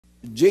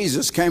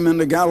Jesus came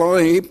into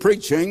Galilee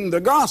preaching the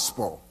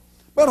gospel.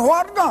 But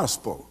what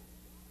gospel?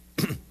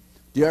 Do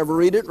you ever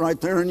read it right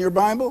there in your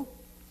Bible?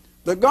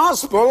 The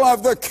gospel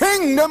of the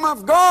kingdom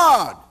of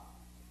God.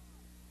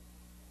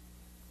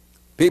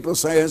 People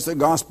say it's the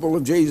gospel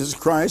of Jesus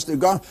Christ,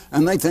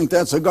 and they think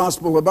that's a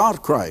gospel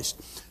about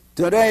Christ.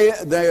 Today,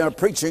 they are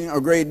preaching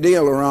a great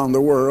deal around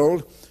the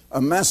world,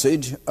 a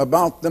message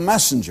about the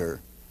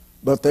messenger,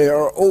 but they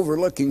are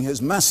overlooking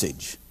his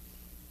message.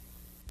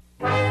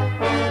 The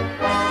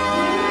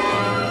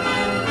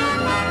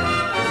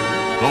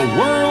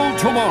World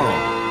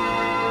Tomorrow.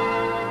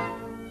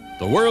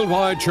 The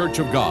Worldwide Church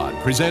of God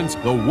presents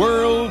The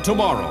World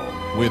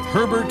Tomorrow with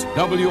Herbert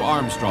W.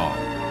 Armstrong.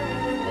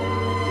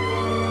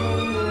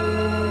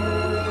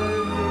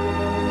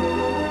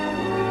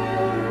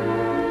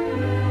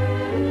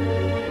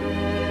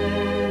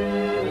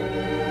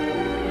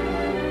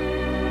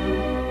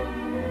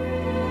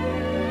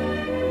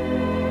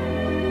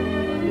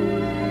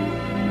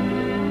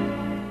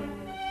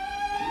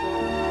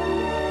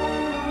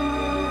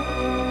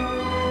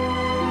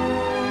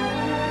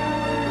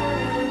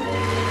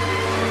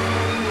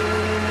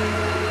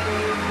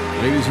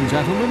 Ladies and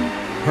gentlemen,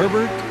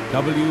 Herbert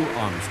W.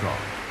 Armstrong.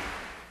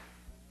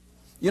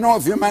 You know,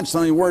 if you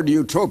mention the word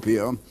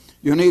utopia,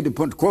 you need to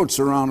put quotes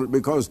around it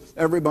because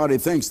everybody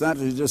thinks that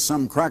is just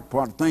some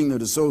crackpot thing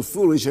that is so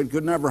foolish it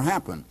could never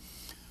happen.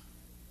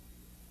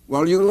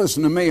 Well, you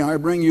listen to me, I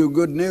bring you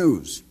good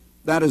news.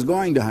 That is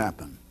going to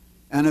happen,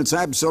 and it's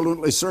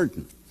absolutely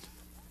certain.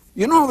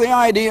 You know the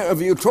idea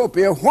of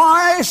utopia,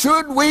 why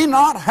should we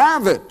not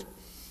have it?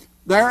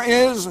 There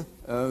is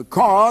a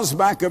cause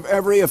back of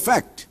every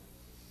effect.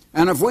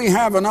 And if we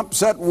have an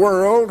upset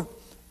world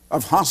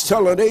of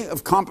hostility,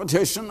 of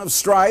competition, of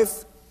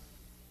strife,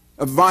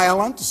 of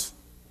violence,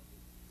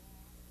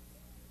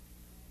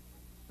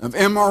 of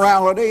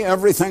immorality,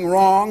 everything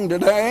wrong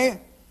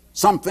today,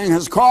 something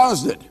has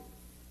caused it.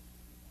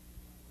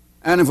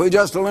 And if we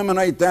just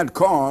eliminate that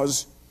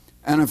cause,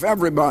 and if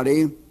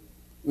everybody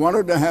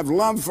wanted to have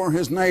love for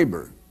his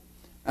neighbor,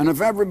 and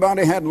if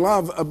everybody had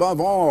love above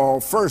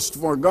all, first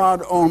for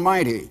God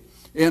Almighty,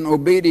 in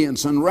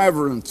obedience and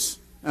reverence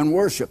and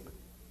worship.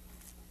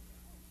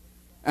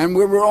 And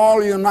we were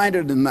all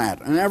united in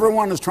that. And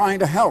everyone is trying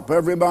to help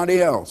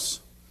everybody else.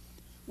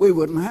 We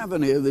wouldn't have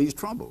any of these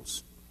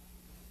troubles.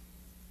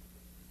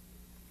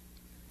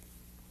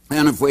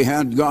 And if we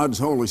had God's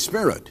Holy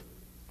Spirit,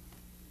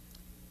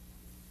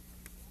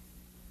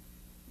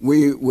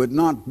 we would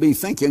not be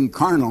thinking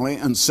carnally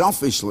and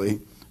selfishly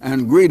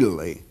and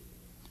greedily.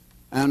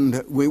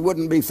 And we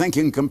wouldn't be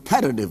thinking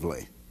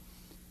competitively.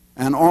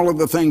 And all of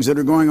the things that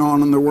are going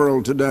on in the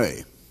world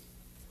today.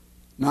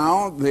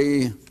 Now,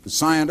 the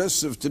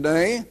scientists of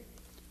today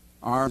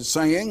are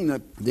saying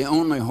that the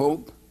only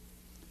hope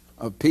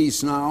of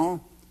peace now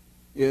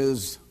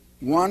is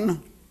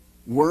one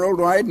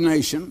worldwide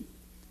nation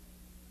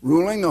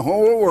ruling the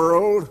whole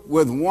world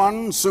with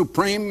one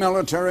supreme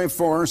military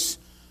force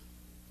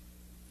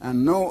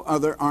and no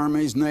other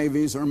armies,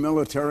 navies, or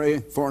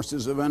military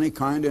forces of any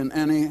kind in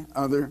any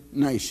other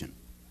nation.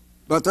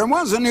 But there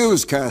was a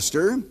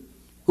newscaster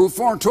who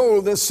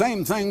foretold this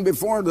same thing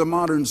before the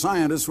modern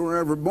scientists were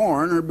ever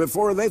born or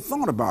before they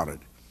thought about it.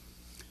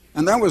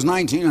 And that was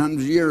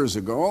 1900 years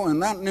ago,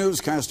 and that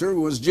newscaster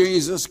was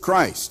Jesus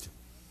Christ.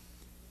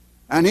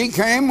 And he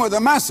came with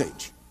a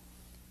message.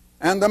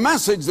 And the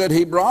message that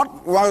he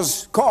brought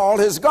was called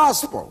his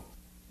gospel.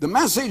 The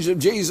message of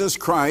Jesus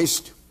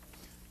Christ,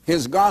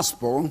 his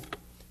gospel,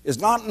 is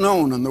not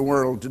known in the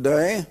world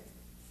today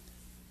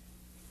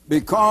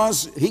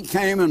because he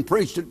came and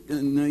preached it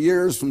in the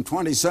years from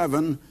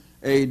 27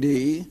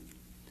 A.D.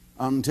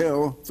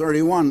 until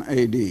 31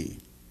 A.D.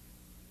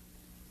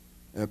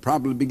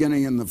 Probably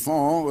beginning in the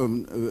fall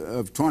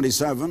of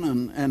 27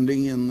 and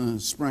ending in the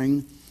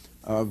spring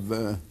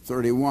of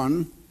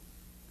 31.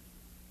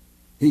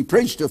 He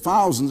preached to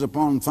thousands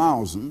upon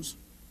thousands,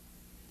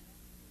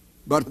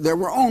 but there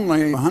were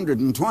only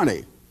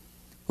 120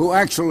 who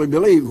actually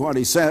believed what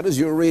he said, as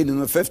you'll read in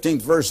the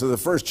 15th verse of the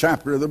first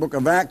chapter of the book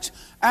of Acts,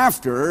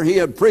 after he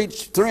had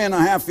preached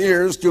 3.5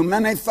 years to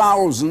many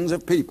thousands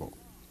of people.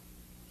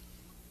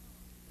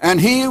 And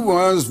he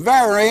was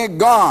very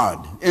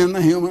God in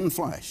the human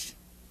flesh.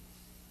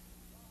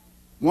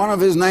 One of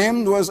his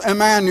names was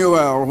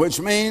Emmanuel, which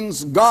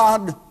means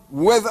God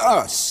with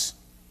us.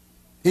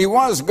 He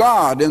was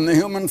God in the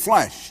human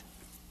flesh.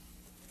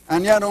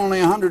 And yet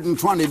only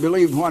 120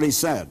 believed what he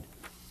said.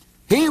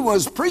 He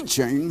was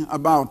preaching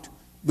about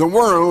the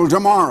world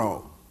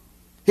tomorrow.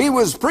 He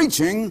was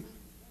preaching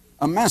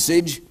a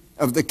message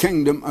of the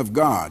kingdom of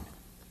God.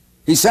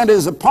 He sent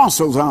his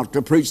apostles out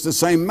to preach the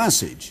same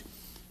message.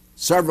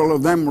 Several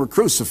of them were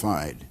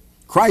crucified.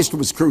 Christ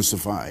was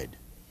crucified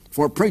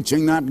for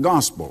preaching that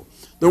gospel.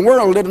 The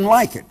world didn't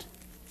like it.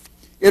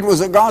 It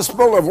was a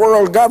gospel of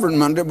world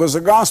government. It was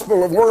a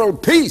gospel of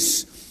world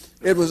peace.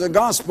 It was a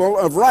gospel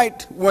of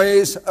right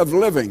ways of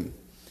living.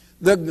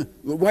 The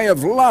way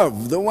of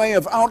love, the way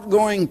of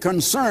outgoing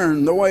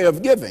concern, the way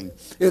of giving.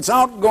 It's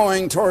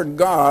outgoing toward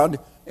God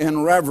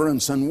in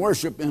reverence and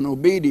worship and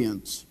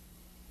obedience.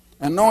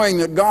 and knowing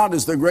that God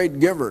is the great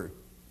giver,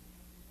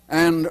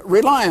 and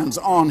reliance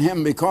on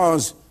Him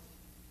because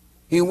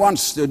He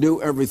wants to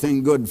do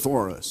everything good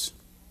for us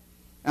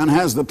and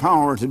has the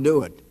power to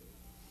do it.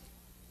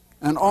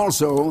 And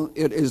also,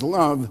 it is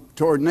love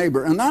toward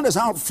neighbor. And that is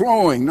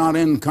outflowing, not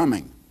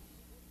incoming.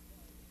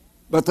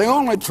 But the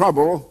only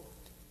trouble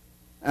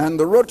and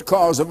the root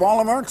cause of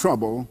all of our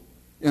trouble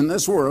in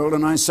this world,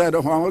 and I said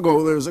a while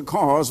ago, there's a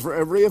cause for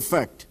every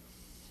effect,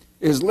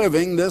 is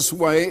living this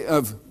way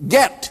of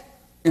get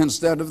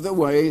instead of the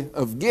way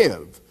of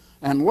give.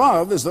 And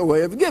love is the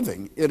way of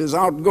giving. It is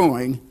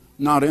outgoing,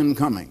 not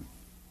incoming.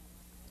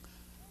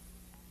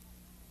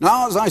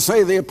 Now, as I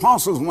say, the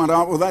apostles went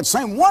out with that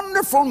same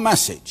wonderful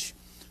message,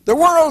 the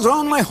world's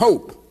only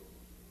hope,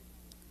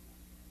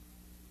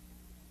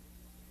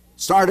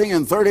 starting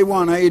in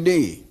 31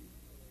 A.D.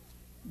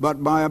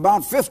 But by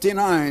about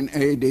 59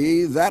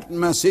 A.D., that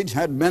message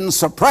had been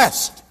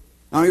suppressed.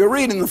 Now, you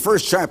read in the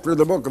first chapter of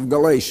the book of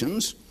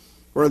Galatians,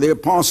 where the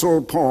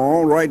apostle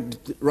Paul,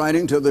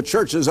 writing to the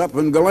churches up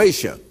in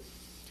Galatia,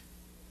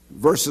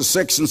 verses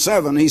 6 and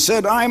 7, he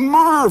said, I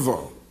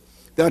marvel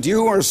that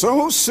you are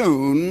so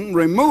soon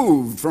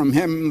removed from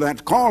him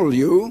that called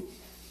you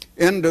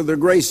into the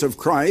grace of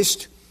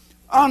Christ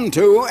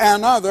unto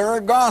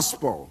another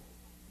gospel.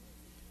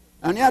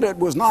 And yet it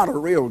was not a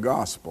real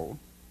gospel,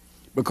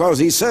 because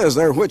he says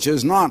there, which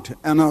is not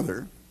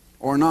another,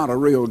 or not a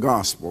real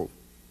gospel.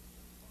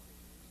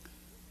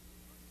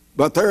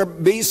 But there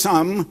be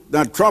some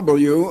that trouble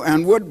you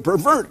and would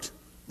pervert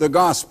the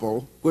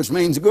gospel, which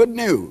means good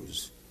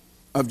news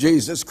of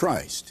Jesus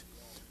Christ,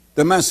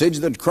 the message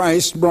that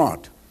Christ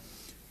brought.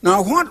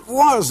 Now, what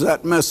was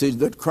that message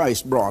that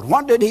Christ brought?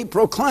 What did he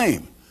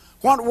proclaim?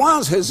 What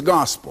was his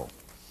gospel?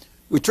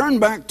 We turn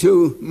back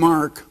to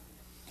Mark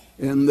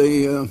in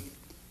the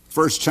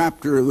first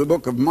chapter of the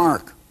book of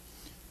Mark.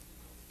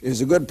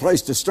 Is a good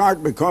place to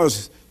start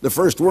because the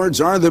first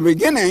words are the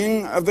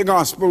beginning of the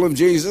gospel of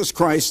Jesus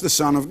Christ, the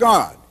Son of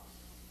God.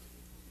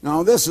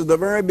 Now, this is the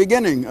very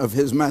beginning of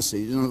his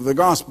message, the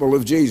gospel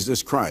of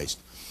Jesus Christ.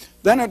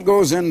 Then it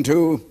goes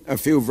into a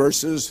few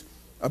verses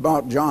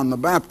about John the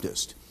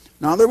Baptist.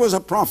 Now, there was a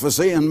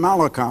prophecy in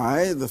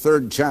Malachi, the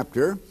 3rd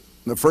chapter,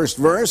 the first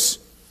verse,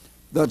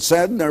 that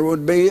said there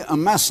would be a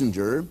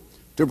messenger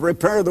to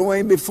prepare the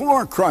way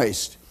before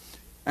Christ,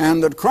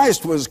 and that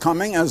Christ was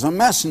coming as a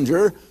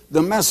messenger,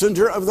 the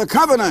messenger of the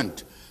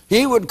covenant.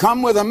 He would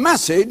come with a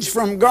message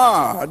from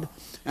God,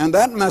 and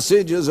that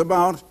message is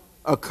about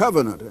a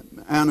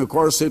covenant. And, of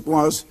course, it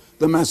was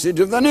the message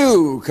of the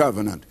new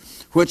covenant,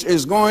 which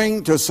is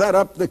going to set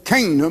up the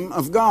kingdom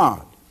of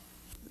God.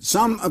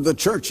 Some of the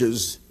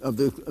churches of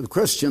the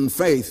Christian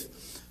faith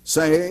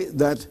say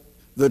that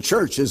the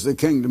church is the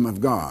kingdom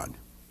of God.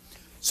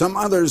 Some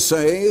others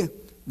say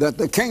that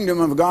the kingdom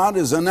of God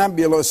is a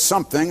nebulous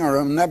something, or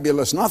a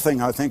nebulous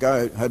nothing, I think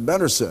I had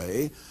better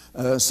say,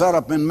 set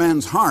up in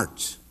men's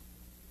hearts.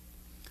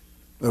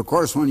 But of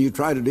course, when you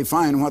try to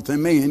define what they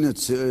mean,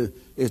 it's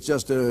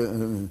just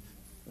a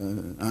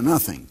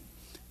nothing.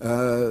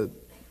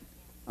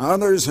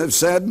 Others have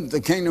said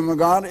the kingdom of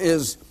God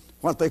is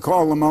what they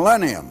call the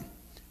millennium.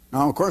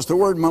 Now, of course, the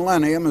word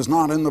millennium is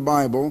not in the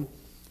Bible,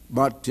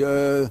 but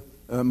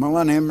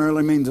millennium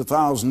merely means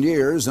 1,000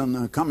 years, and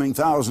the coming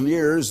 1,000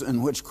 years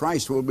in which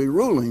Christ will be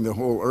ruling the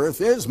whole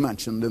earth is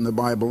mentioned in the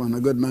Bible in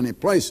a good many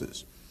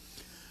places.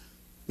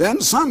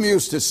 Then some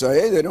used to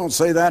say, they don't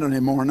say that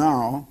anymore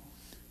now,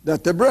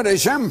 that the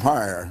British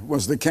Empire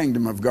was the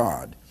kingdom of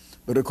God.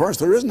 But of course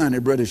there isn't any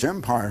British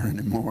Empire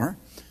anymore.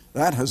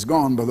 That has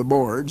gone by the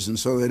boards, and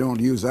so they don't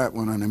use that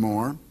one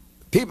anymore.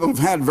 People have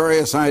had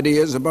various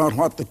ideas about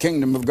what the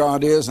kingdom of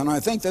God is, and I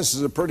think this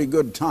is a pretty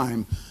good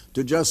time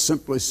to just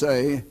simply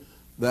say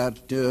that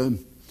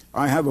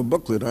I have a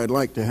booklet I'd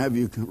like to have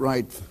you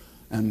write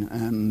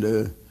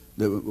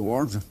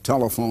or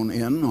telephone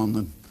in on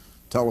the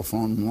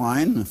telephone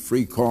line, a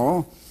free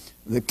call,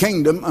 the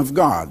kingdom of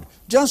God.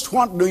 Just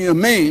what do you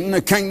mean,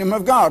 the kingdom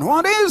of God?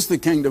 What is the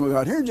kingdom of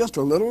God? Here's just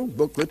a little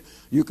booklet.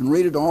 You can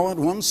read it all at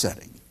one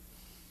setting.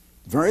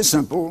 Very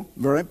simple,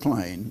 very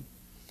plain,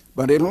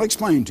 but it'll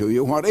explain to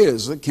you what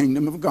is the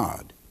kingdom of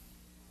God.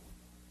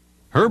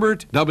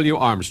 Herbert W.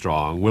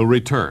 Armstrong will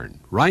return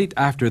right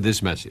after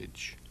this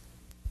message.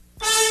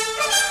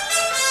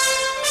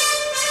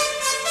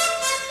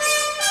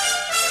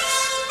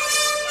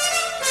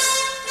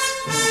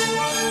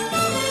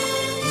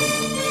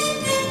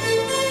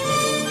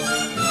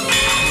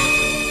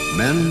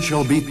 Men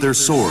shall beat their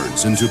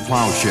swords into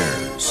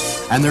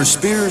plowshares, and their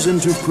spears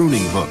into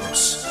pruning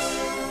hooks.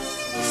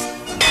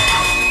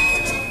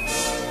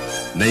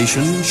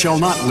 Nation shall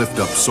not lift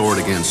up sword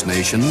against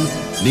nation,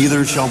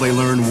 neither shall they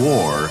learn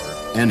war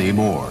any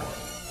more.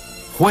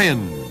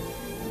 When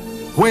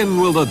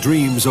will the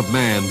dreams of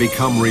man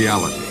become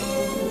reality?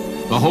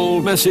 The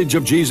whole message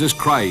of Jesus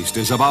Christ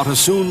is about a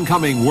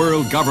soon-coming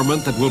world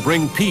government that will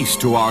bring peace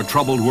to our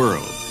troubled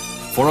world.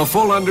 For a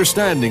full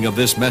understanding of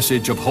this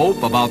message of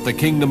hope about the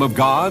kingdom of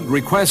God,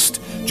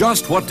 request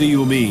Just What Do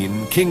You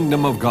Mean,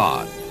 Kingdom of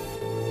God?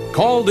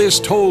 Call this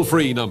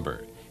toll-free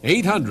number,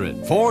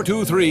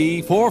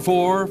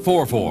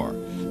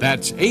 800-423-4444.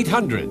 That's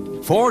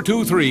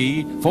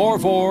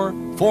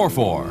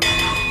 800-423-4444.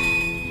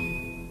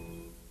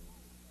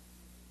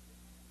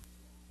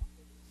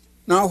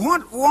 Now,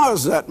 what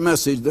was that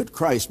message that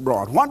Christ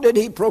brought? What did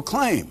he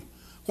proclaim?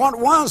 What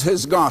was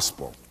his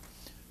gospel?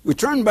 We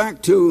turn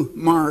back to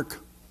Mark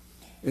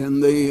in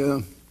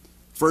the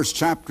first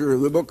chapter of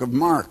the book of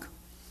Mark.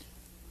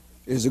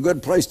 Is a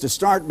good place to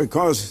start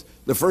because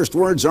the first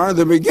words are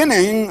the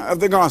beginning of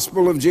the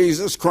gospel of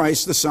Jesus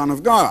Christ, the Son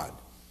of God.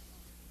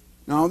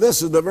 Now,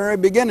 this is the very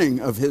beginning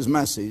of his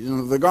message,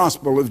 of the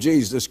gospel of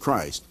Jesus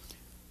Christ.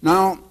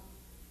 Now,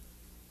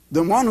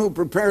 the one who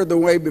prepared the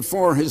way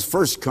before his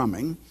first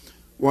coming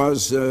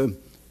was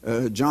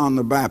John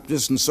the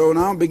Baptist. And so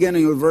now,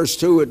 beginning with verse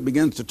 2, it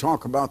begins to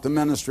talk about the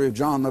ministry of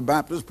John the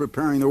Baptist,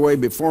 preparing the way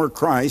before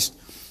Christ.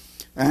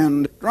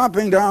 And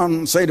dropping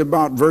down, say to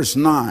about verse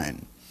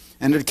 9,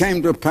 and it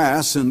came to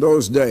pass in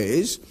those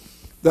days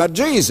that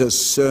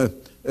Jesus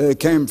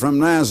came from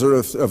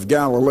Nazareth of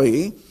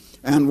Galilee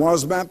and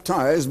was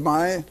baptized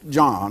by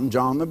John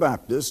the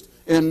Baptist,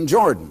 in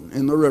Jordan,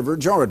 in the river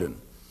Jordan.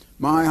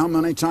 My, how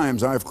many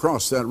times I've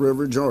crossed that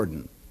river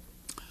Jordan.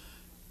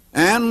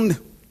 And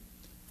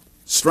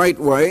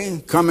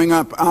straightway, coming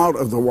up out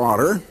of the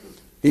water,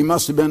 he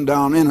must have been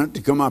down in it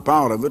to come up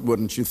out of it,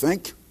 wouldn't you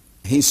think?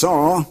 He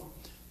saw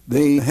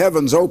the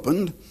heavens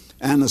opened,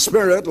 and the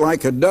Spirit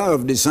like a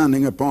dove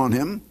descending upon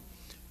him.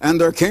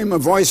 And there came a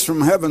voice from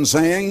heaven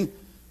saying,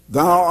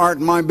 Thou art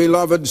my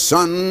beloved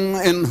Son,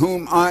 in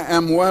whom I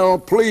am well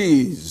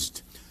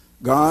pleased.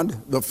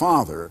 God the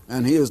Father,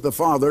 and he is the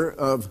Father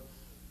of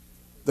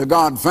the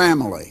God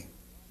family.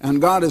 And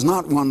God is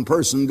not one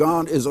person,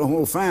 God is a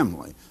whole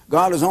family.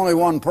 God is only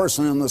one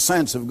person in the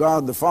sense of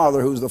God the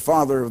Father, who's the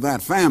father of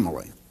that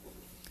family.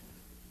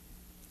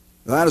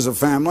 That is a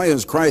family,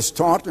 as Christ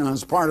taught, and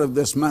as part of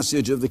this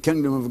message of the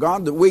kingdom of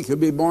God, that we could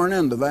be born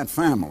into that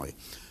family.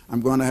 I'm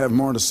going to have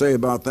more to say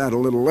about that a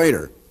little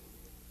later.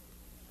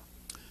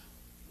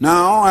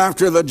 Now,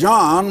 after the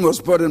John was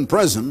put in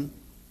prison,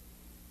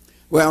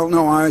 well,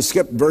 no, I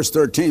skipped verse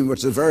 13,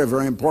 which is very,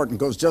 very important,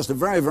 because just a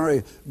very,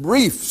 very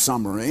brief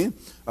summary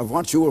of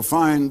what you will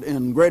find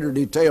in greater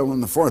detail in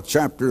the 4th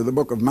chapter of the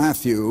book of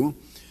Matthew.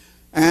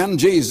 And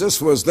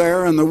Jesus was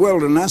there in the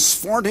wilderness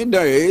 40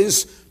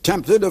 days,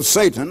 tempted of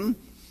Satan,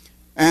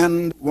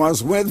 and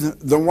was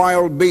with the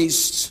wild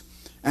beasts,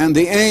 and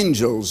the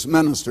angels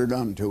ministered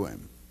unto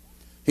him.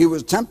 He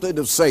was tempted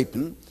of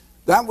Satan.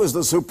 That was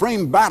the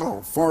supreme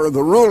battle for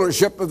the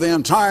rulership of the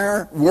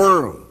entire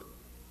world.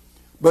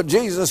 But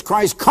Jesus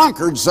Christ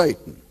conquered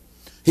Satan.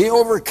 He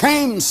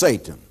overcame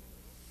Satan.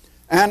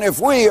 And if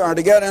we are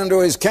to get into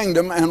his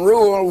kingdom and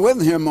rule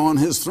with him on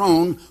his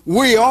throne,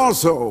 we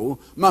also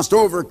must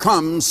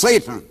overcome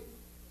Satan.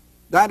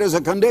 That is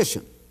a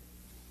condition.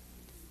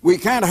 We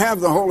can't have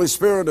the Holy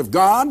Spirit of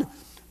God.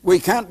 We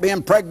can't be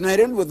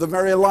impregnated with the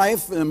very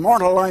life, the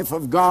immortal life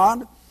of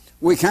God.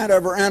 We can't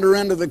ever enter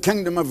into the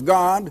kingdom of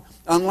God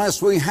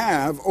unless we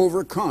have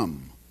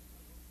overcome.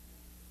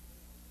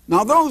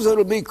 Now, those that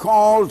will be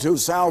called to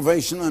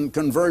salvation and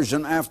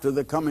conversion after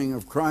the coming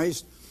of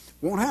Christ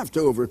won't have to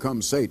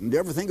overcome Satan. Do you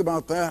ever think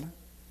about that?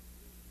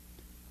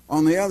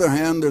 On the other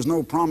hand, there's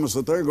no promise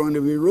that they're going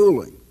to be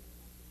ruling.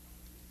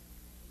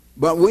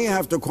 But we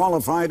have to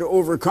qualify to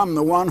overcome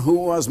the one who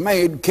was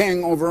made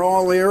king over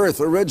all the earth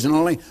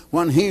originally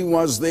when he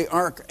was the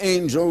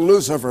archangel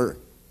Lucifer,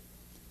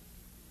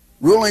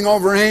 ruling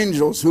over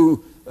angels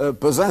who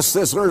possessed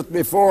this earth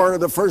before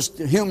the first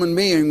human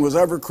being was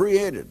ever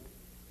created.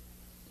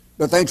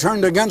 But they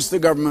turned against the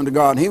government of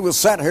God. He was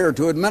set here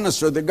to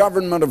administer the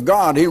government of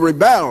God. He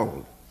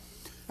rebelled.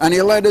 And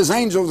he led his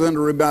angels into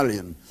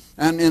rebellion.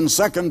 And in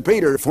 2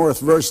 Peter,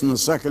 4th verse in the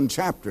 2nd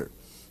chapter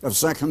of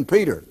 2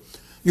 Peter,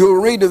 you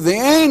will read of the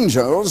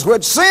angels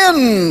which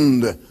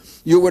sinned.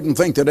 You wouldn't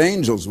think that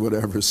angels would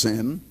ever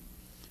sin.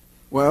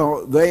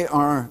 Well, they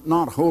are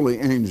not holy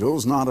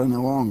angels, not any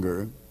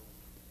longer,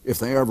 if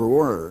they ever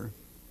were.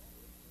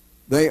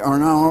 They are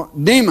now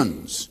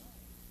demons.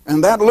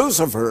 And that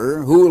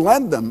Lucifer, who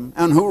led them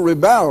and who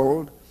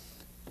rebelled,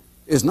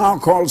 is now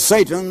called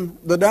Satan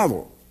the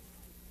devil.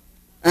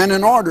 And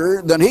in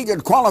order that he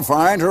could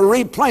qualify to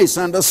replace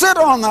and to sit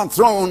on that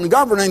throne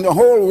governing the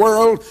whole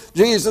world,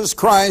 Jesus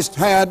Christ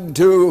had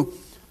to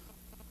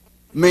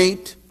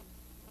meet,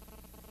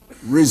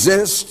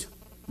 resist,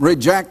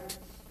 reject,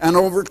 and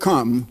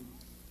overcome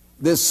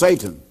this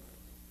Satan.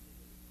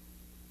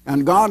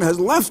 And God has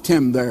left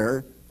him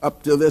there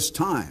up to this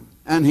time.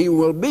 And he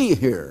will be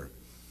here.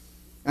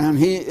 And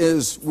he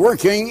is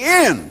working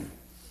in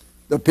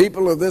the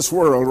people of this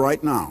world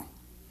right now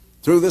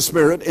through the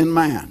Spirit in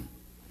man.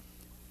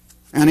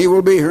 And he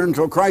will be here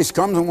until Christ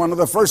comes. And one of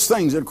the first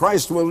things that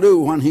Christ will do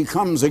when he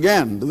comes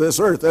again to this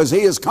earth, as he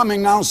is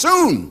coming now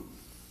soon,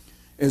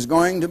 is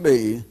going to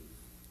be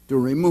to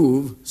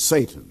remove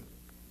Satan.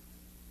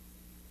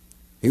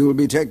 He will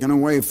be taken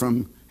away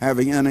from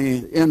having any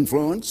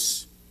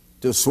influence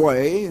to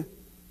sway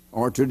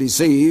or to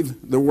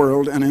deceive the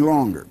world any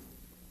longer.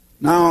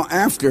 Now,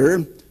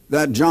 after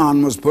that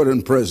John was put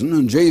in prison,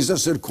 and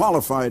Jesus had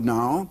qualified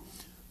now,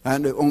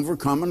 had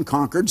overcome and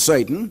conquered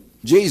Satan.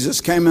 Jesus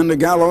came into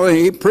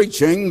Galilee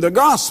preaching the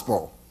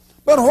gospel.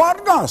 But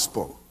what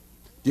gospel?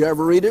 Do you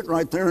ever read it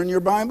right there in your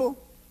Bible?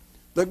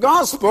 The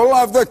gospel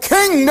of the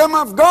kingdom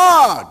of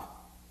God.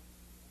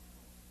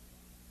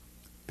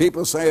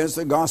 People say it's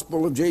the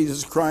gospel of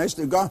Jesus Christ,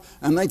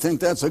 and they think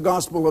that's a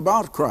gospel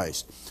about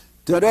Christ.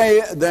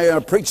 Today, they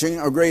are preaching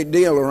a great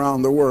deal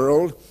around the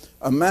world,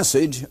 a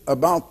message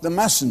about the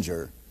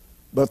messenger,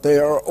 but they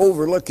are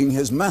overlooking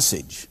his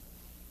message.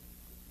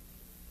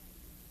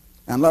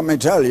 And let me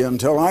tell you,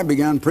 until I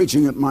began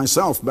preaching it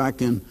myself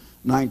back in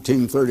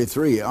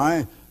 1933,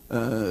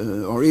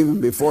 or even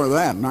before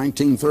that,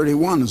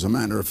 1931 as a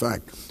matter of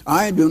fact,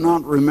 I do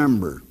not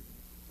remember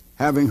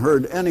having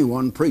heard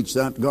anyone preach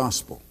that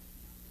gospel.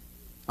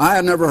 I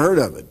had never heard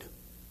of it.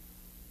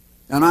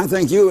 And I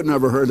think you had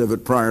never heard of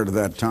it prior to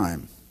that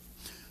time.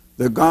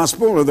 The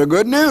gospel, or the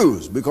good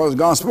news, because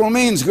gospel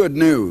means good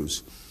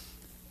news,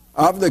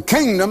 of the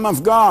kingdom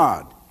of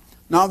God.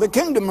 Now, the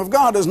kingdom of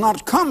God has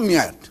not come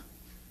yet,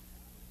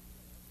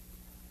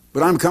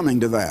 but I'm coming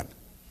to that.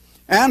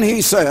 And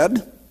he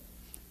said,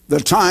 the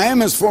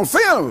time is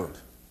fulfilled,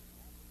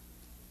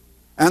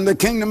 and the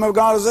kingdom of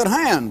God is at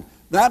hand.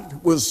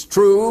 That was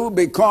true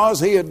because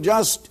he had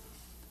just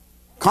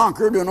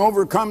conquered and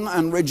overcome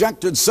and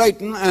rejected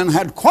Satan and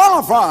had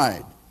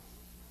qualified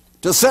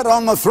to sit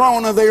on the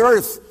throne of the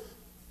earth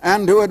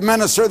and to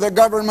administer the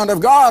government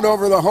of God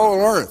over the whole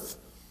earth.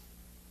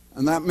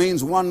 And that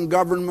means one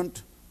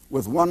government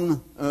with one,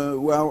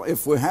 well,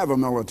 if we have a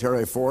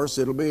military force,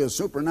 it'll be a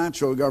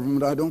supernatural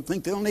government. I don't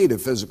think they'll need a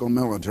physical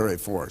military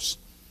force.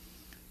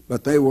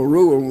 But they will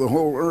rule the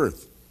whole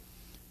earth.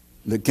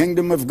 The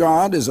kingdom of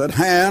God is at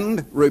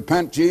hand.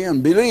 Repent ye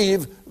and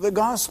believe the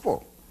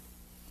gospel.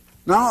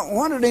 Now,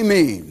 what did he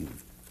mean?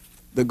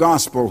 The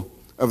gospel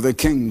of the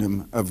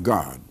kingdom of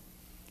God.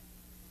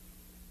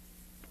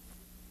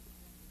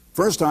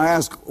 First I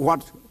ask,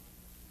 what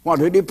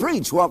did he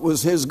preach? What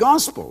was his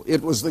gospel?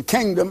 It was the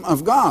kingdom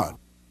of God.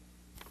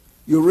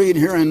 You read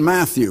here in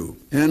Matthew,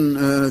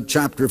 in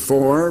chapter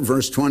 4,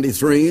 verse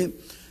 23,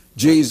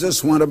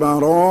 Jesus went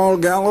about all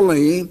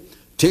Galilee,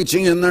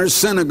 teaching in their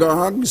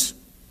synagogues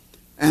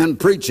and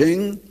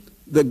preaching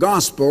the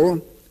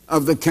gospel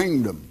of the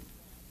kingdom.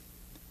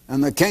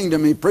 And the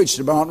kingdom he preached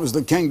about was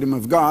the kingdom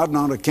of God,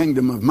 not a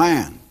kingdom of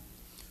man.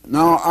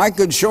 Now, I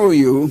could show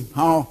you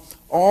how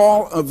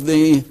all of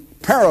the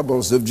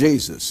parables of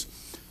Jesus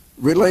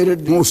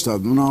related, most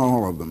of them, not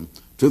all of them,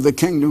 to the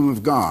kingdom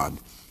of God.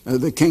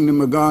 The kingdom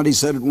of God, he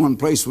said at one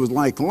place, was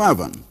like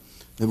leaven,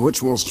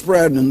 which will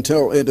spread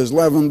until it has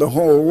leavened the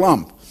whole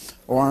lump.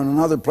 Or in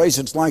another place,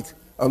 it's like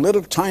a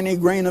little tiny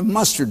grain of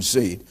mustard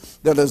seed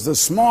that is the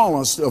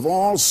smallest of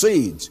all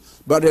seeds,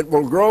 but it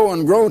will grow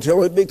and grow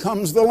till it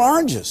becomes the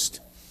largest.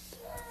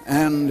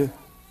 And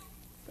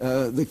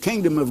the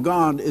kingdom of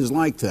God is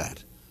like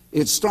that.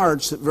 It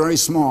starts very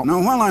small.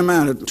 Now, while I'm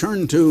at it,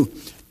 turn to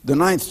the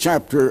 9th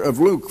chapter of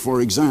Luke,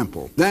 for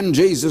example. Then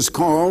Jesus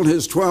called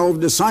his 12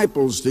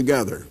 disciples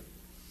together.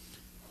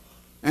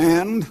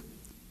 And,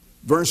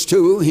 verse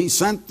 2, he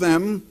sent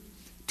them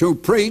to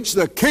preach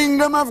the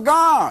kingdom of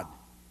God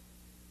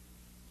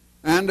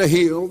and to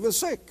heal the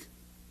sick.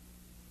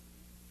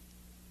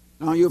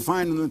 Now, you'll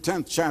find in the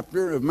 10th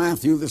chapter of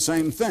Matthew the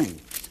same thing.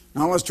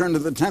 Now, let's turn to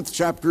the 10th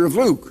chapter of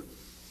Luke.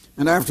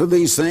 And after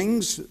these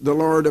things, the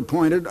Lord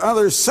appointed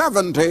other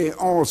 70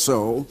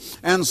 also,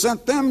 and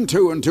sent them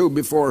 2 and 2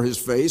 before his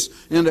face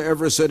into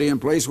every city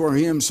and place where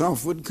he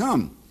himself would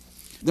come.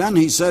 Then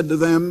he said to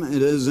them,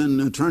 it is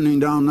in turning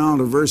down now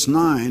to verse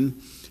 9,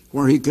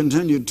 where he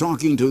continued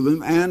talking to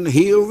them, and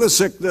heal the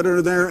sick that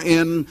are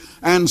therein,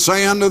 and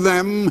say unto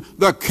them,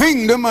 the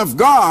kingdom of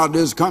God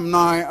is come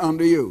nigh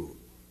unto you.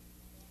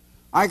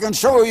 I can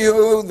show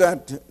you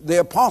that the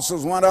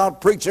apostles went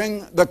out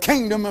preaching the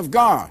kingdom of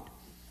God.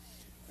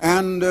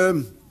 And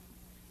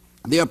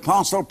the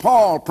Apostle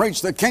Paul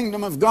preached the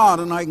kingdom of God,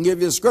 and I can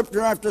give you scripture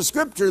after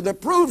scripture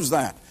that proves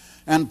that.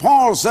 And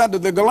Paul said to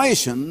the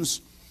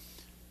Galatians,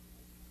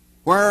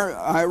 where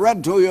I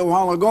read to you a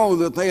while ago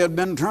that they had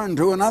been turned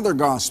to another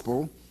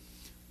gospel,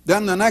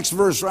 then the next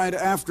verse right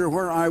after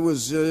where I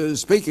was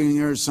speaking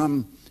here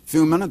some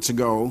few minutes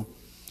ago,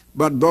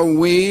 but though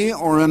we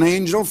or an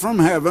angel from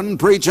heaven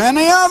preach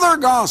any other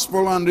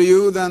gospel unto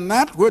you than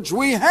that which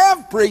we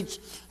have preached,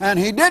 and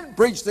he did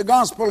preach the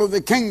gospel of the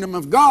kingdom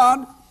of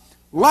God,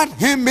 let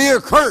him be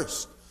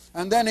accursed.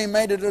 And then he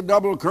made it a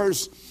double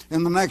curse.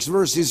 In the next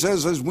verse he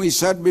says, as we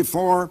said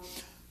before,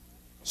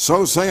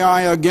 so say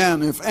I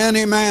again, if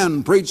any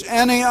man preach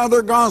any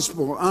other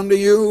gospel unto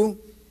you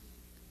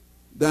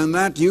than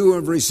that you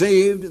have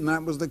received, and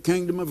that was the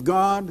kingdom of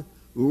God,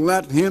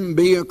 let him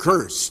be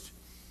accursed.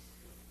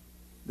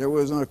 There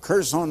was a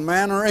curse on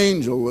man or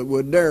angel that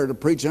would dare to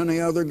preach any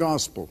other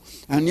gospel.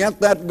 And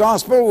yet that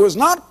gospel was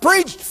not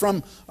preached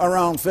from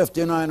around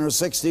 59 or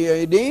 60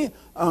 A.D.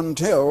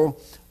 until,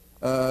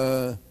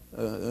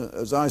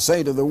 as I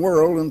say to the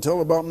world,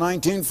 until about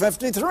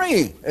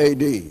 1953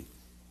 A.D.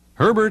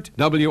 Herbert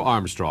W.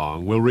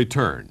 Armstrong will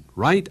return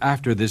right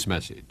after this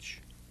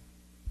message.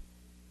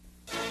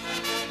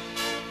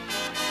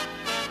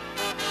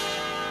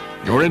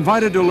 You're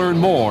invited to learn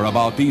more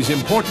about these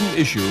important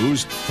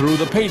issues through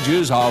the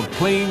pages of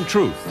Plain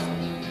Truth.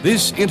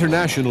 This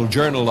international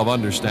journal of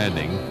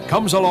understanding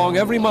comes along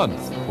every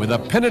month with a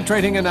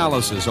penetrating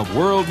analysis of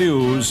world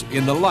news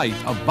in the light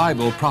of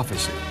Bible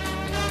prophecy.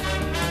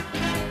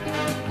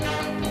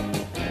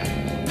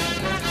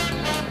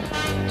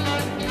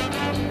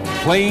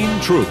 Plain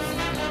Truth.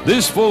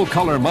 This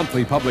full-color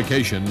monthly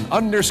publication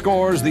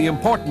underscores the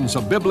importance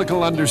of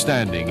biblical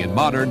understanding in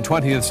modern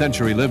 20th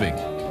century living.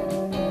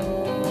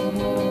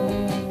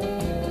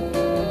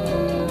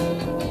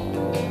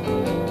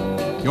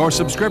 Your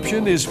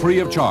subscription is free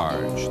of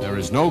charge. There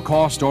is no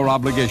cost or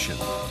obligation.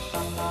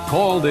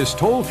 Call this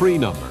toll-free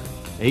number,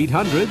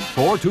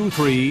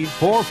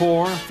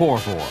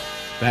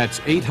 800-423-4444. That's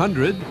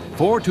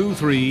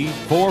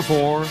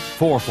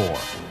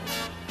 800-423-4444.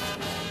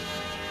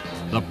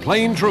 The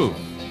Plain Truth,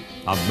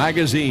 a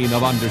magazine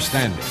of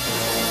understanding.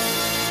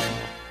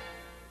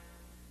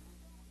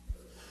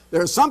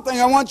 There's something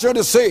I want you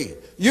to see.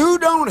 You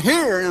don't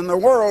hear in the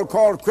world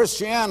called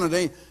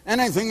Christianity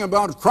anything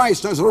about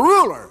Christ as a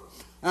ruler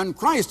and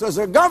Christ as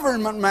a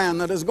government man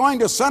that is going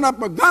to set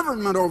up a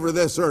government over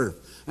this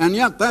earth. And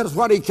yet that's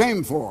what he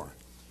came for.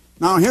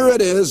 Now here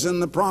it is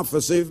in the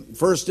prophecy,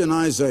 first in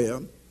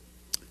Isaiah.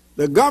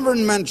 The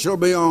government shall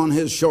be on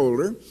his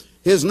shoulder.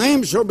 His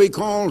name shall be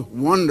called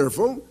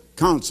Wonderful,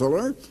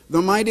 Counselor,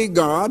 the Mighty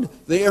God,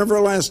 the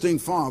Everlasting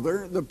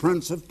Father, the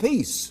Prince of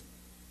Peace.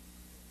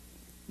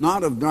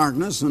 Not of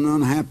darkness and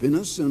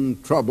unhappiness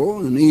and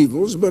trouble and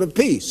evils, but of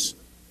peace.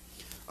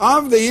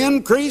 Of the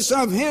increase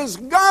of his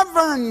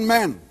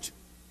government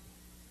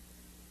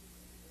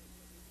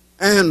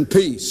and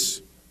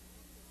peace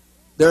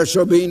there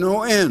shall be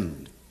no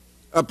end.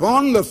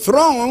 Upon the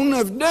throne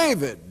of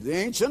David, the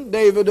ancient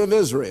David of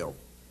Israel,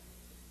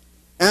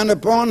 and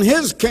upon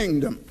his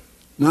kingdom.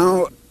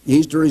 Now,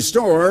 he's to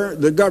restore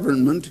the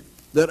government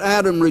that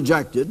Adam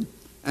rejected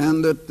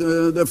and that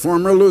the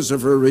former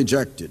Lucifer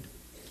rejected.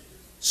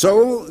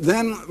 So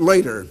then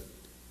later,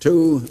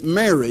 to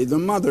Mary, the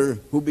mother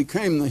who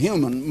became the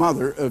human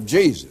mother of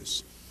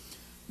Jesus,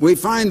 we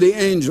find the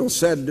angel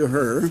said to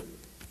her,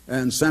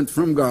 and sent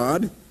from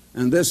God,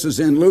 and this is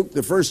in Luke, the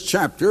 1st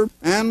chapter,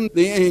 and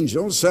the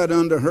angel said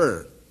unto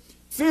her,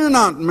 Fear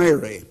not,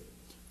 Mary,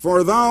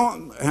 for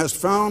thou hast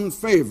found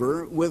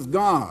favor with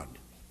God.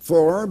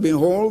 For,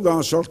 behold,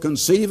 thou shalt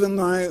conceive in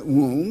thy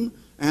womb,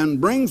 and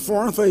bring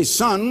forth a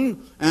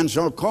son, and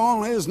shall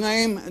call his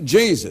name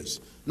Jesus.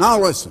 Now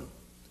listen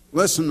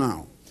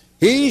now.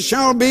 He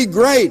shall be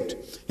great.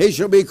 He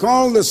shall be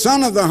called the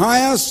Son of the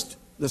Highest,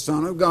 the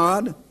Son of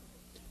God.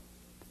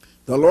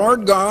 The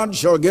Lord God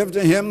shall give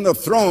to him the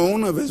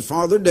throne of his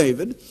father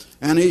David,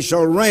 and he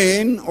shall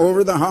reign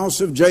over the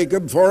house of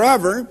Jacob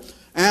forever,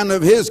 and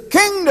of his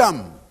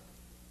kingdom,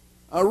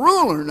 a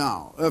ruler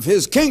now, of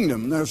his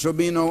kingdom there shall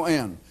be no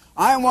end.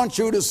 I want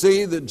you to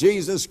see that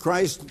Jesus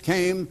Christ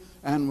came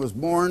and was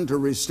born to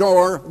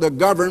restore the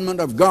government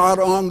of God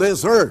on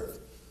this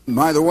earth.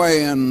 By the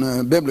way,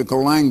 in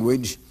biblical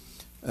language,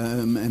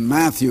 in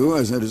Matthew,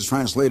 as it is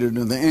translated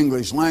into the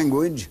English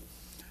language,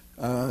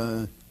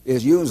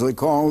 is usually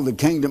called the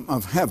kingdom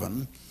of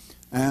heaven.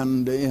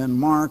 And in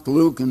Mark,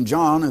 Luke, and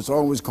John, it's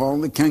always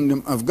called the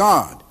kingdom of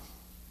God.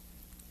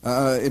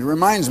 It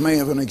reminds me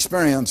of an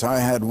experience I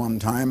had one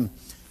time.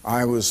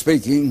 I was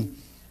speaking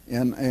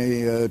in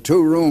a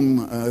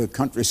two-room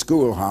country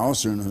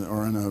schoolhouse or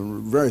in a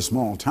very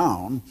small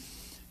town,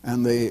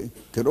 and they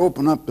could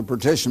open up the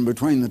partition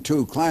between the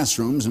two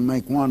classrooms and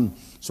make one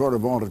sort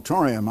of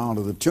auditorium out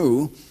of the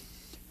two.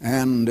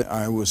 And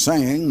I was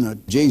saying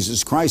that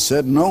Jesus Christ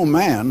said, no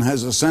man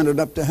has ascended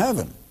up to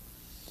heaven.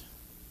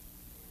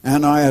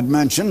 And I had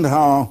mentioned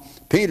how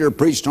Peter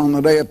preached on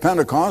the day of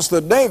Pentecost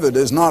that David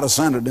is not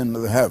ascended into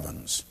the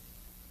heavens,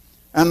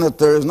 and that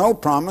there is no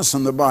promise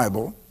in the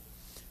Bible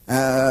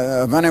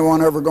of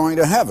anyone ever going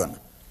to heaven.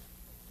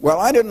 Well,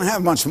 I didn't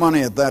have much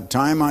money at that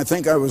time. I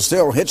think I was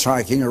still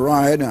hitchhiking a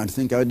ride. I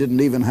think I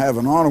didn't even have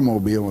an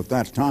automobile at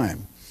that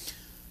time,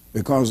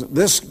 because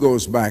this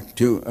goes back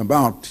to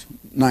about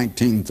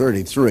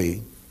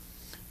 1933.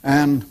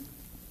 And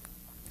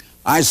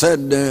I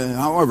said,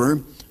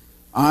 however,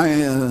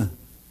 I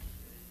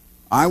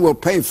will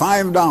pay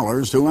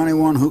 $5 to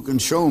anyone who can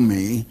show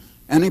me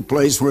any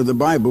place where the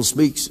Bible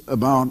speaks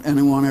about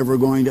anyone ever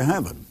going to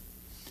heaven.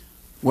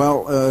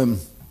 Well,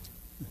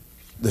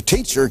 the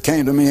teacher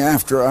came to me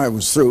after I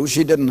was through.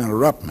 She didn't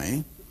interrupt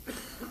me,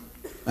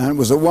 and it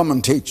was a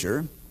woman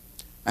teacher.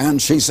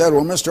 And she said,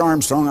 well, Mr.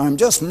 Armstrong, I'm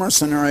just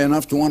mercenary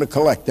enough to want to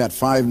collect that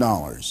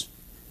 $5.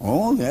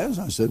 Oh, yes.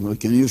 I said, well,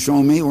 can you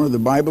show me where the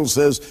Bible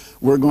says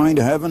we're going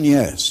to heaven?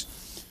 Yes.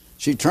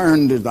 She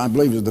turned, I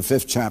believe it was the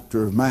 5th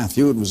chapter of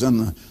Matthew. It was in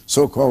the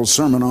so-called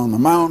Sermon on the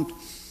Mount,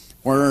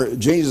 where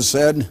Jesus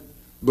said,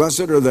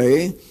 Blessed are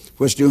they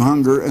which do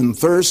hunger and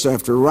thirst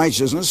after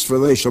righteousness, for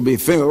they shall be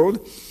filled.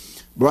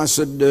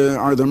 Blessed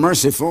are the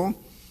merciful,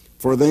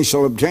 for they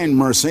shall obtain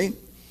mercy.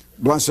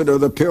 Blessed are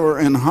the pure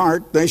in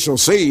heart, they shall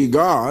see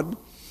God.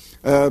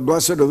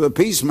 Blessed are the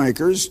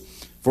peacemakers,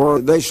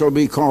 for they shall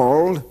be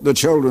called the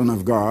children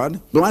of God.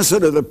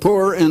 Blessed are the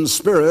poor in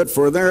spirit,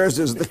 for theirs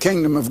is the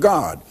kingdom of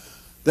God.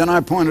 Then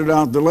I pointed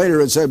out that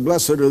later it said,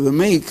 blessed are the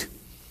meek,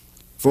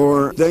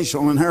 for they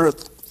shall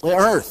inherit the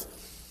earth.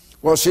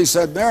 Well, she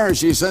said there,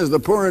 she says the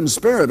poor in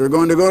spirit are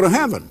going to go to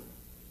heaven.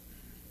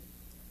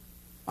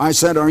 I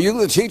said, are you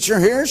the teacher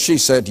here? She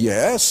said,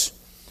 yes.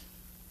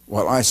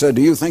 Well, I said,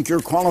 do you think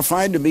you're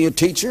qualified to be a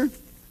teacher?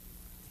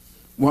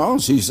 Well,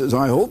 she says,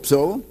 I hope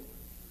so.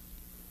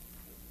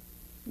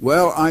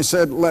 Well, I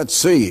said, let's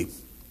see.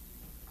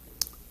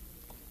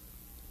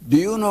 Do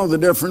you know the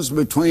difference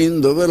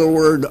between the little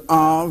word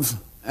of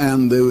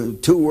and the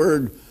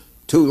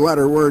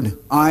two-letter word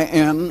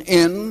in,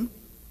 in?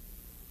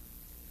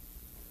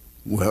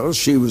 Well,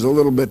 she was a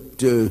little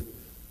bit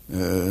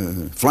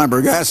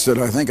flabbergasted,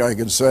 I think I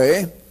could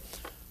say.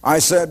 I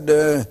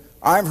said,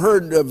 I've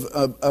heard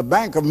of a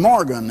Bank of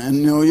Morgan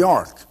in New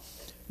York.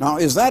 Now,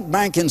 is that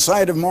bank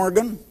inside of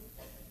Morgan?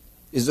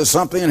 Is it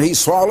something that he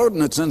swallowed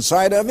and it's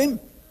inside of him?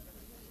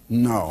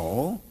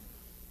 No.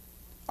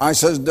 I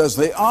says, does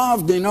the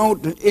of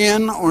denote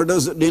in or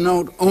does it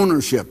denote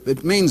ownership?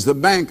 It means the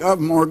Bank of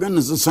Morgan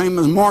is the same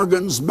as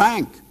Morgan's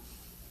bank.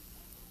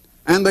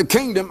 And the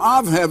kingdom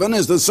of heaven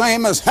is the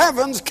same as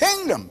heaven's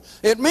kingdom.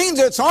 It means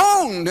it's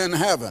owned in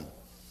heaven.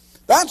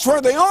 That's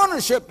where the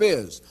ownership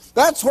is.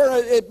 That's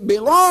where it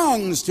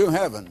belongs to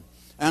heaven.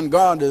 And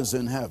God is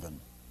in heaven.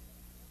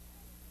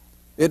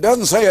 It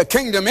doesn't say a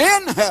kingdom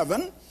in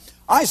heaven.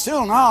 I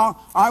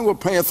will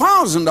pay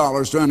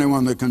 $1,000 to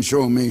anyone that can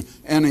show me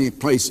any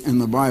place in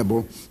the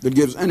Bible that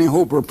gives any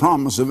hope or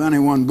promise of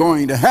anyone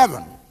going to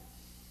heaven.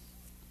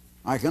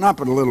 I can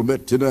up it a little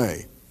bit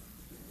today,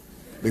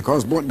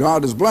 because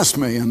God has blessed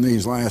me in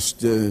these last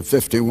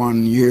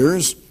 51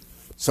 years.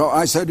 So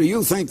I said, do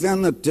you think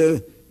then that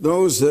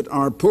those that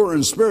are poor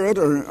in spirit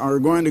are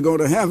going to go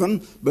to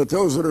heaven, but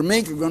those that are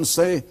meek are going to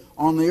stay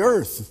on the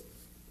earth?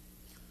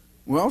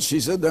 Well, she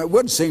said, that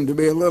would seem to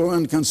be a little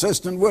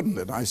inconsistent, wouldn't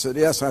it? I said,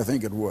 yes, I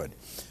think it would.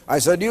 I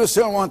said, do you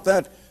still want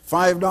that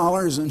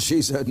 $5? And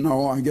she said,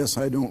 no, I guess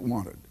I don't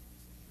want it.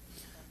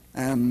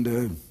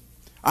 And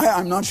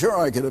I'm not sure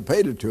I could have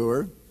paid it to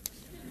her.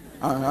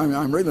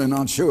 I'm really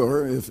not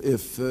sure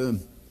if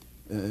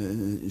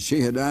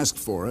she had asked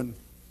for it.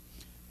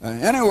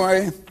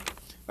 Anyway,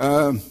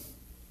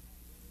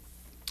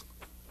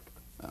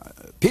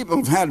 people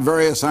have had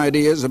various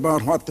ideas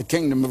about what the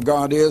kingdom of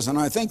God is, and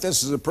I think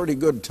this is a pretty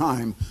good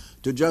time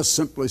to just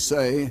simply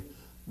say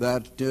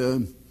that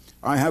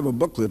I have a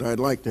booklet I'd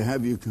like to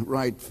have you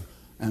write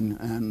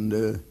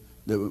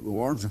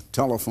or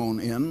telephone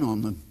in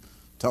on the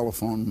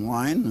telephone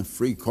line, a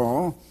free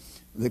call,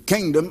 the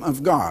kingdom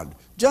of God.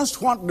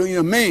 Just what do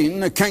you mean,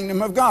 the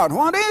kingdom of God?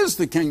 What is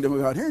the kingdom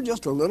of God? Here's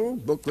just a little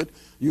booklet.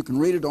 You can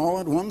read it all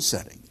at one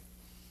setting.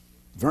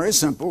 Very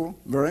simple,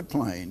 very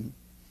plain.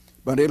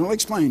 But it'll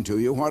explain to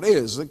you what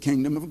is the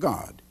kingdom of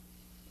God.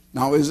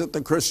 Now, is it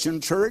the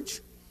Christian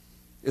church?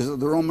 Is it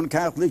the Roman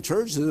Catholic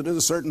Church? Is it a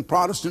certain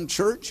Protestant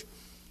church?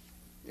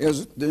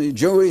 Is it the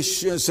Jewish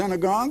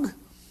synagogue?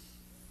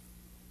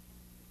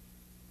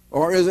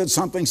 Or is it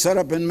something set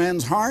up in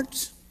men's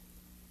hearts?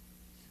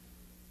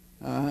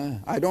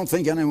 I don't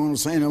think anyone will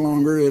say any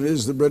longer it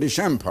is the British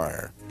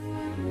Empire.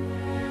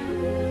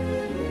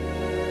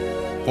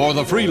 For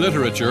the free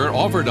literature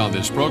offered on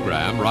this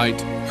program,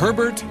 write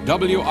Herbert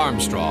W.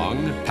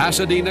 Armstrong,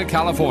 Pasadena,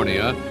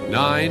 California,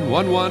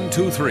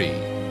 91123.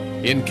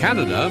 In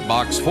Canada,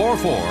 Box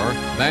 44,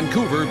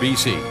 Vancouver,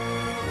 BC.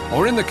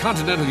 Or in the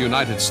continental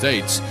United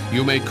States,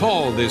 you may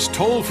call this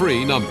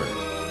toll-free number,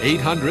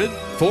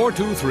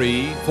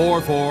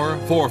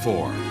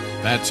 800-423-4444.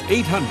 That's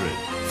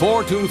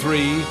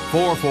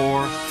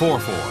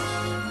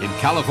 800-423-4444. In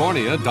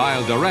California,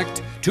 dial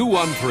direct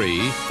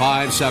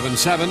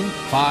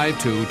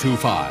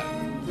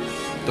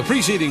 213-577-5225. The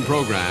preceding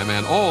program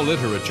and all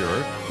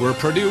literature were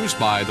produced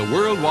by the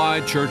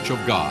Worldwide Church of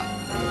God.